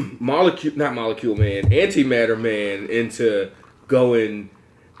talked Antimatter Man into going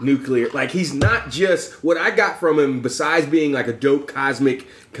nuclear. Like, he's not just what I got from him. Besides being like a dope cosmic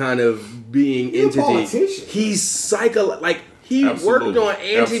kind of being He's a entity, politician. he's he Absolutely. worked on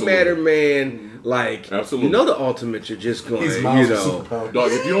Antimatter Absolutely. Man. Like, Absolutely. you know, the Ultimates are just going, He's you Miles with know. superpowers.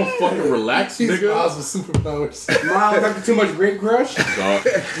 Dog, if you don't fucking relax, He's nigga. Miles with superpowers. Miles after too much Grape Crush. Dog,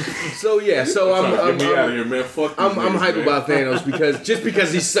 So yeah, so get me out of here, man. Fuck these I'm niggas, hype man. about Thanos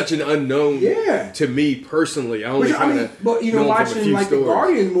because he's such an unknown Yeah. to me personally. I only kind of But even watching like the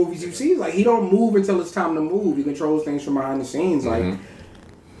Guardians movies, you see like he don't move until it's time to move. He controls things from behind the scenes. Like,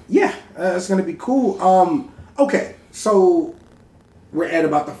 yeah, it's gonna be cool. Okay, so we're at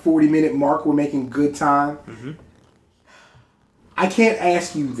about the 40-minute mark. We're making good time. I can't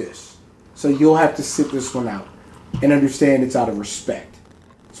ask you this, so you'll have to sit this one out and understand it's out of respect.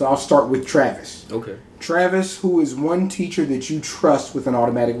 So I'll start with Travis. Okay. Travis, who is one teacher that you trust with an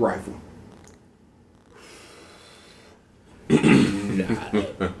automatic rifle?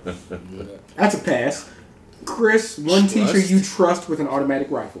 That's a pass. Chris, one teacher you trust with an automatic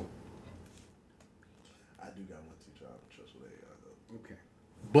rifle. I do got one teacher I don't trust with AI though. Okay.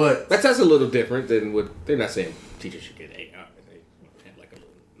 But That's a little different than what they're not saying teachers should get AR. They have like a little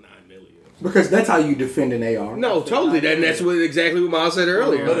 9 million. Because that's how you defend an AR. No, totally. That's exactly what Miles said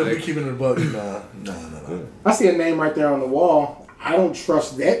earlier. if Like, we keeping it a buck, nah. I see a name right there on the wall. I don't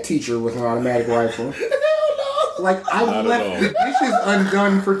trust that teacher with an automatic rifle. Like, I've don't left know. the dishes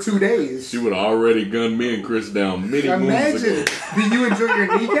undone for 2 days. She would have already gunned me and Chris down many moons Imagine. ago. Do you enjoy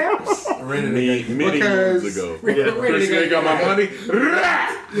your kneecaps? Many Because- moons ago. Yeah. Chris, you ain't got my money?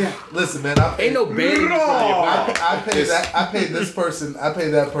 Yeah. Listen, man, I paid, ain't no bandage. I paid that. I paid this person. I paid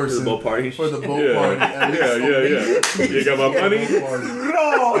that person The boat party. for the boat Yeah. party. At least Yeah. You got my money?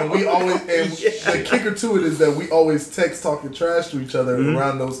 And we always, and the kicker to it is that we always text talking trash to each other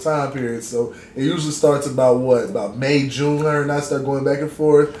around those time periods. So it usually starts about May, June, her and I start going back and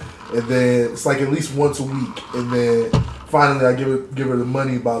forth, and then it's like at least once a week, and then finally I give her the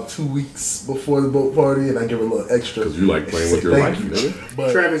money about 2 weeks before the boat party, and I give her a little extra. Because you like playing with your Thank life, you. nigga.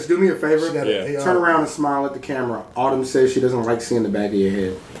 But Travis, do me a favor. she got Yeah. an AR. Turn around and smile at the camera. Autumn says she doesn't like seeing the back of your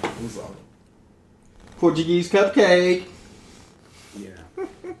head. Who's on? Portuguese cupcake. Yeah.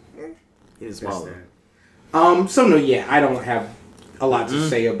 He's That's smaller. that. So no, yeah, I don't have a lot to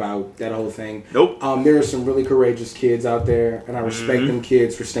say about that whole thing. Nope. There are some really courageous kids out there, and I respect them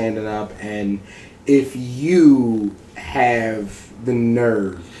kids for standing up. And if you have the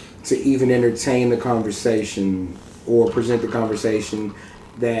nerve to even entertain the conversation or present the conversation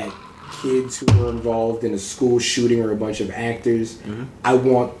that kids who were involved in a school shooting are a bunch of actors, I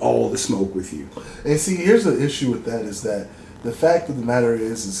want all the smoke with you. And see, here's the issue with that is that the fact of the matter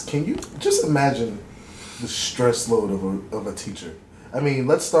is can you just imagine the stress load of a teacher? I mean,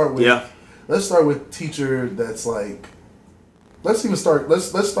 let's start with teacher that's like, let's start low.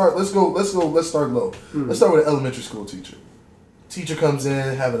 Let's start with an elementary school teacher. Teacher comes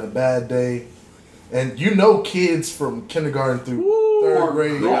in having a bad day, and you know kids from kindergarten through third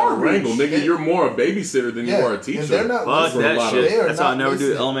grade. You gotta wrangle, nigga. You're more a babysitter than you are a teacher. And they're not Fuck listening. that They shit. are That's how I not never do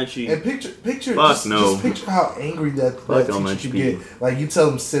listening. elementary. And picture, Fuck just, no. just picture how angry that teacher elementary can get. people. Like you tell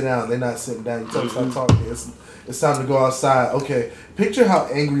them sit down, they're not sitting down. You tell them stop talking. It's time to go outside. Okay, picture how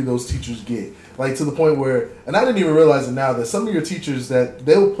angry those teachers get. Like to the point where, and I didn't even realize it now that some of your teachers that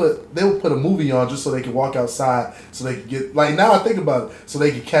they'll put a movie on just so they can walk outside, so they can get like now I think about it, so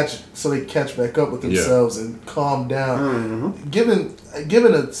they can catch back up with themselves and calm down. Giving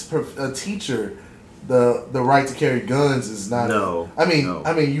a teacher the right to carry guns is not. No. I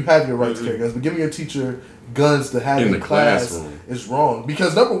mean you have your right to carry guns, but giving your teacher guns to have in the class classroom is wrong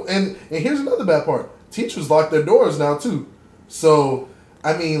because and here's another bad part: teachers lock their doors now too. So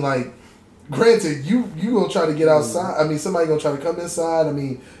I mean like. Granted, you gonna try to get outside. I mean, somebody gonna try to come inside. I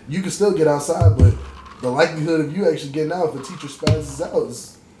mean, you can still get outside, but the likelihood of you actually getting out if a teacher spazzes out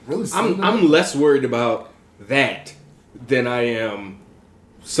is really slim. I'm less worried about that than I am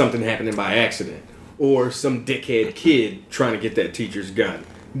something happening by accident or some dickhead kid trying to get that teacher's gun.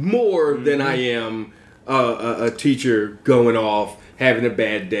 More than I am a teacher going off, having a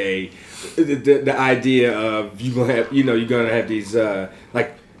bad day. The idea of you're gonna have these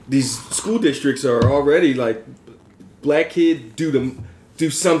these school districts are already like black kid do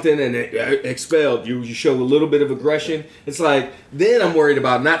something and expelled. You show a little bit of aggression. It's like then I'm worried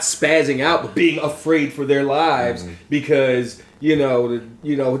about not spazzing out but being afraid for their lives because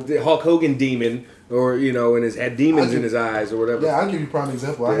the Hulk Hogan demon or and had demons in his eyes or whatever. Yeah, I'll give you a prime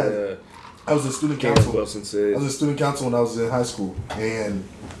example. I was a student council. Wilson said. I was a student council when I was in high school, and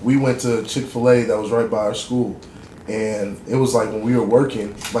we went to Chick-fil-A that was right by our school. And it was like when we were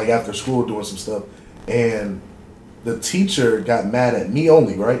working, like after school doing some stuff, and the teacher got mad at me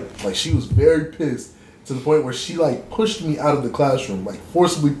only, right? Like she was very pissed to the point where she like pushed me out of the classroom, like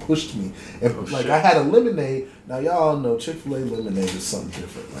forcibly pushed me. And I had a lemonade. Now y'all know Chick-fil-A lemonade is something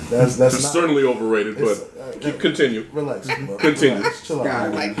different. Like that's it's not, certainly overrated, but continue. Relax, bro. Continue. Relax, chill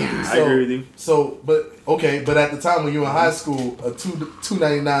out. I agree with you. So, but at the time when you were in high school, a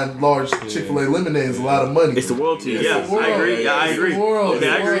 $2.99 large Chick-fil-A lemonade is a lot of money. It's the world to you. It's Yeah, the world. I agree. Yeah, I It's agree. the world. Okay,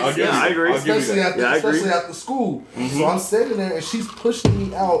 I agree. I'll give you I that. agree. I'll give you Especially after school. So I'm standing there and she's pushing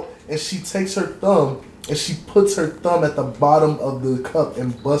me out and she takes her thumb and she puts her thumb at the bottom of the cup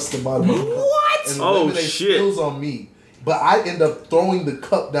and busts the bottom of the cup. What? And the lemonade spills on me. But I end up throwing the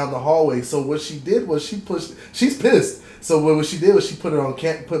cup down the hallway. So what she did was she's pissed. So what she did was she put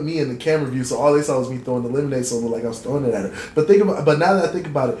me in the camera view. So all they saw was me throwing the lemonade, so it looked like I was throwing it at her. But now that I think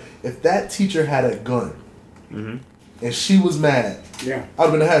about it, if that teacher had a gun and she was mad, I'd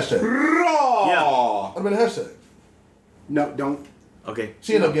have been a hashtag. Yeah. I'd have been a hashtag. No, don't. Okay.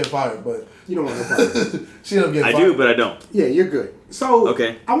 She ended up getting fired, but You don't want to go fired. she ended up getting I fired. do, but I don't. Yeah, you're good. So,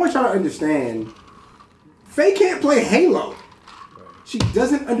 Okay. I want y'all to understand, Faye can't play Halo. She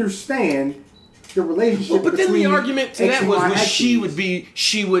doesn't understand the relationship. Well, but then the between argument to X that and was Y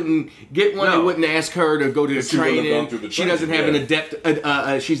she wouldn't get one. No. They wouldn't ask her to go to the She wouldn't have gone through training. the She doesn't have training, an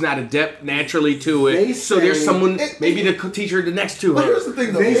adept. She's not adept naturally to it. They So there's say- someone maybe the teacher next to But her. here's the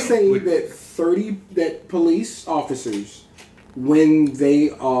thing, though. They say that police officers, when they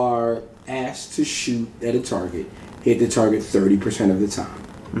are asked to shoot at a target, hit the target 30% of the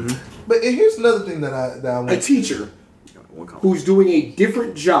time. But here's another thing that I want. A teacher who's doing a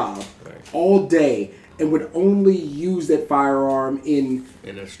different job all day and would only use that firearm in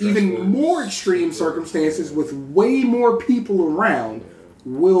even more extreme circumstances with way more people around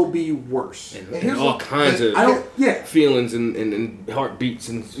will be worse. And all kinds of feelings and heartbeats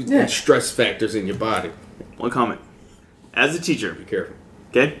and stress factors in your body. One comment. As a teacher, Be careful.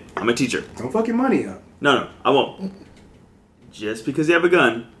 okay? I'm a teacher. Don't fuck your money up. No, I won't. Just because you have a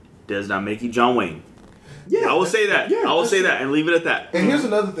gun does not make you John Wayne. Yeah, I will say that. Yeah, I will say that and leave it at that. And here's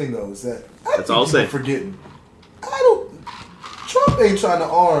another thing, though, is that That's all I'll say. Forgetting. Trump ain't trying to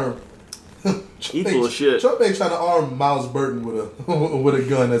arm. He full of shit. Trump ain't trying to arm Miles Burton with a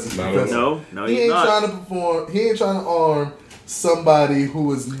gun as a professor. No, he he's ain't not. trying to perform. He ain't trying to arm somebody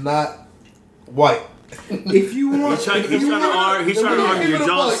who is not white. If you want, He's trying to arm your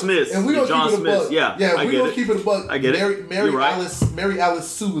John Smiths. And we Your don't John keep it a Smiths. buck. Yeah, I we get don't it. keep it a buck. I get it. Mary You're right. Mary Alice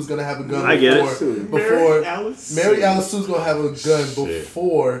Sue is gonna have a gun. I get it. Before Mary Alice Sue's gonna have a gun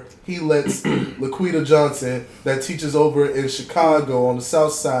before he lets Laquita Johnson, that teaches over in Chicago on the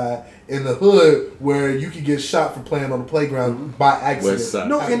South Side in the hood, where you can get shot for playing on the playground by accident. West Side.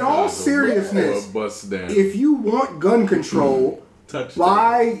 No, in all Chicago. seriousness, Or bust down. if you want gun control, Touchdown.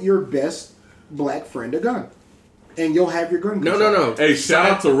 buy your best black friend a gun. and you'll have your gun control. No. Hey, shout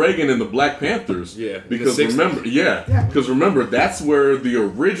out to Reagan and the Black Panthers. Yeah, because the 60s. remember, that's where the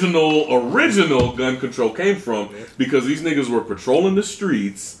original gun control came from. Because these niggas were patrolling the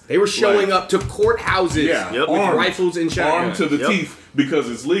streets. They were showing up to courthouses with armed, rifles and shotguns. armed to the teeth because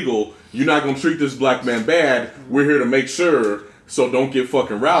it's legal. You're not gonna treat this black man bad. We're here to make sure. So don't get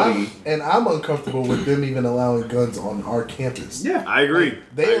fucking rowdy. I'm uncomfortable with them even allowing guns on our campus. Yeah, I agree.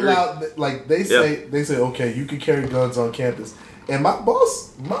 They allow, like they say, okay, you can carry guns on campus. And my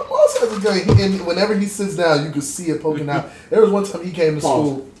boss has a gun. And whenever he sits down, you can see it poking out. There was one time he came to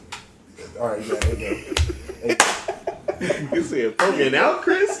school. All right, yeah, hey. You see it poking out,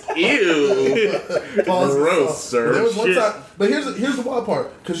 Chris? Ew. Gross, sir. There was one time, but here's the wild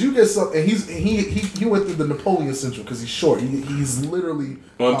part, because you get some, and he went through the Napoleon Central because he's short. He's literally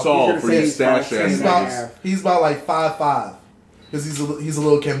tall for his stash ass. He's about like 5'5", because he's a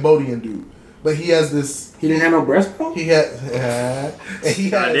little Cambodian dude. But he has this. He didn't have no breastbone. He had, and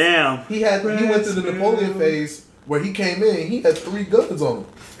he had. Damn. He went through the Napoleon phase where he came in. He had 3 guns on him.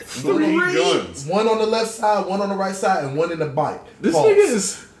 3 guns. One on the left side, one on the right side, and one in the bike. This nigga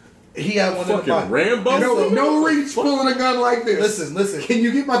is He had one in the fucking bike. Rambo. No reach pulling a gun like this. Listen. Can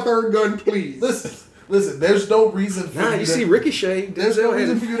you get my third gun, please? Listen. There's no reason for Nah, you see Ricochet. There's no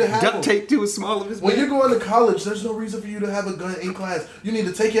reason for you to have duct them. tape to a small of his When back. you're going to college, there's no reason for you to have a gun in class. You need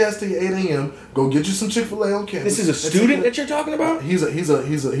to take your ass to your 8 a.m. Go get you some Chick-fil-A on campus. This is a student that you're talking about? He's a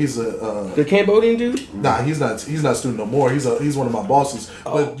The Cambodian dude? nah. He's not a student no more. He's one of my bosses.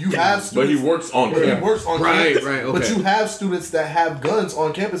 But you have students. But he works on campus. He works on Right, campus. right, okay. But you have students that have guns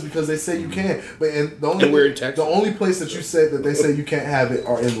on campus because they say you can. But And we're in Texas. The only place that you said that they say you can't have it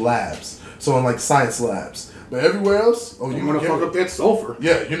are in labs. So in like science labs. But everywhere else, you I'm gonna fuck up that sulfur.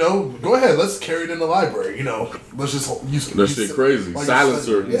 Yeah, go ahead. Let's carry it in the library. Let's just use That shit crazy. like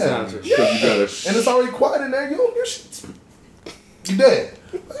Silencer. Yeah. Because you gotta. And it's already quiet in there. Your shit. You dead.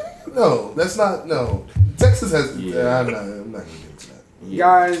 No, that's not. No. Texas has. I'm not going to get into that.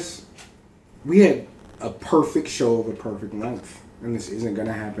 Guys, we had a perfect show of a perfect length, and this isn't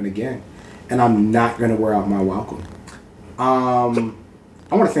gonna happen again. And I'm not gonna wear out my welcome. I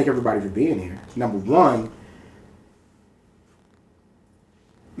want to thank everybody for being here. Number one,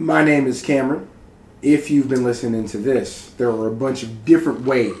 my name is Cameron. If you've been listening to this, there are a bunch of different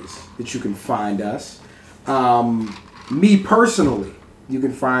ways that you can find us. Me personally, you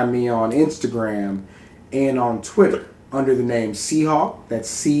can find me on Instagram and on Twitter under the name Seahawk.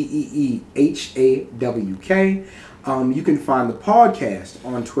 That's CEEHAWK. You can find the podcast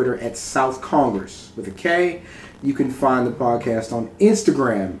on Twitter at South Congress with a K. You can find the podcast on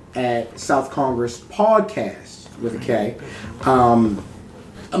Instagram at South Congress Podcast with a K.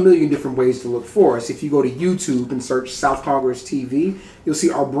 A million different ways to look for us. If you go to YouTube and search South Congress TV, you'll see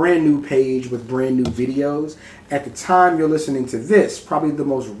our brand new page with brand new videos. At the time you're listening to this, probably the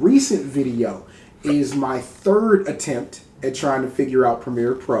most recent video is my 3rd attempt at trying to figure out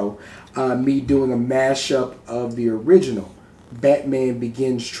Premiere Pro. Me doing a mashup of the original Batman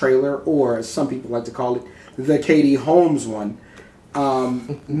Begins trailer, or as some people like to call it, the Katie Holmes one,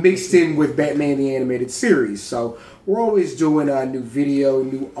 mixed in with Batman the Animated Series. So we're always doing a new video,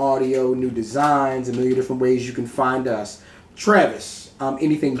 new audio, new designs, a million different ways you can find us. Travis,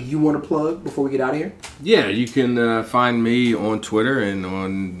 anything you want to plug before we get out of here? Yeah, you can find me on Twitter and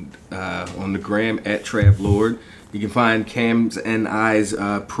on the gram at TravLord. You can find Cam's and I's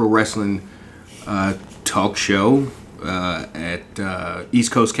pro wrestling talk show at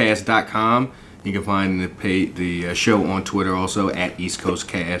EastCoastCast.com. You can find the show on Twitter also at East Coast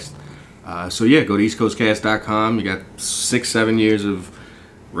Cast. So yeah, go to EastCoastCast.com. You got 6-7 years of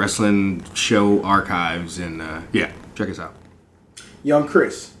wrestling show archives, and yeah, check us out. Young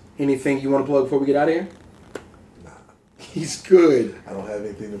Chris, anything you want to plug before we get out of here? Nah. He's good. I don't have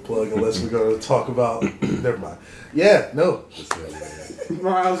anything to plug unless we're going to talk about. Never mind. Yeah, no.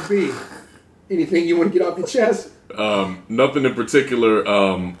 Miles B, anything you want to get off your chest? Nothing in particular.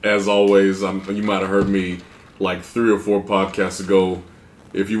 As always, you might have heard me like 3 or 4 podcasts ago.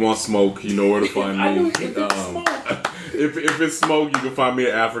 If you want smoke, you know where to find me. If it's smoke, you can find me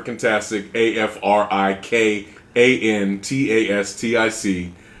at Africantastic,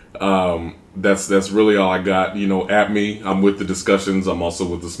 AFRIKANTASTIC. That's really all I got. At me. I'm with the discussions. I'm also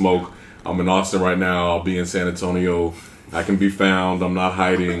with the smoke. I'm in Austin right now. I'll be in San Antonio. I can be found. I'm not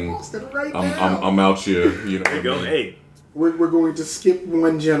hiding. I'm out here. There you go. Hey, We're going to skip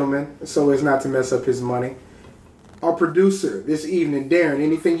one gentleman so as not to mess up his money. our producer this evening, Darren.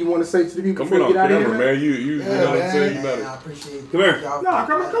 Anything you want to say to the people Come before on we get out of camera, here, man. You know what I'm saying? You I know. appreciate Come here. y'all. No,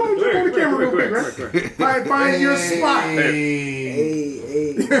 come on, jump on the camera real quick, man. Find your spot. Hey.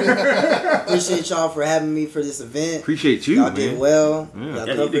 Appreciate y'all for having me for this event. Appreciate you, Y'all man. did well. Yeah. Y'all Yeah,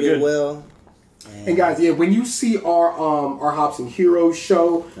 you covered did it good. well. And guys, when you see our Hops and Heroes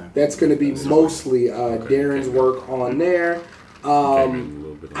show, that's going to be mostly Darren's work on there.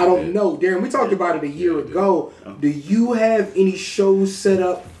 I don't know, Darren. We talked about it a year ago. Do you have any shows set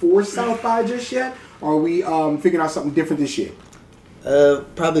up for South by just yet? Or are we figuring out something different this year?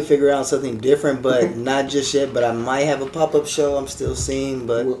 Probably figure out something different, but not just yet. But I might have a pop-up show. I'm still seeing,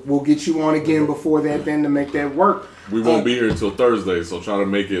 but We'll get you on again before that then to make that work. We won't be here until Thursday, so try to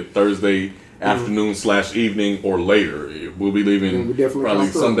make it Thursday afternoon / evening or later. We'll be leaving we definitely probably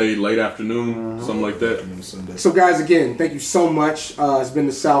come through. Sunday late afternoon, something like that. So, guys, again, thank you so much. It's been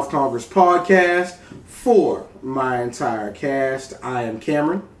the South Congress Podcast. For my entire cast, I am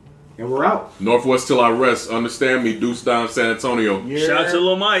Cameron, and we're out. Northwest till I rest. Understand me, Deuce down San Antonio. Shout out to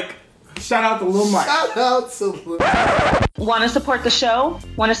Lil Mike. Shout out to Lil Mike. Shout out to Want to support the show?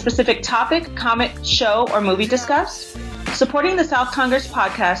 Want a specific topic, comic, show, or movie discussed? Supporting the South Congress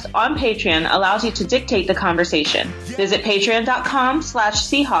Podcast on Patreon allows you to dictate the conversation. Visit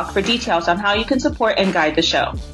patreon.com/Seahawk for details on how you can support and guide the show.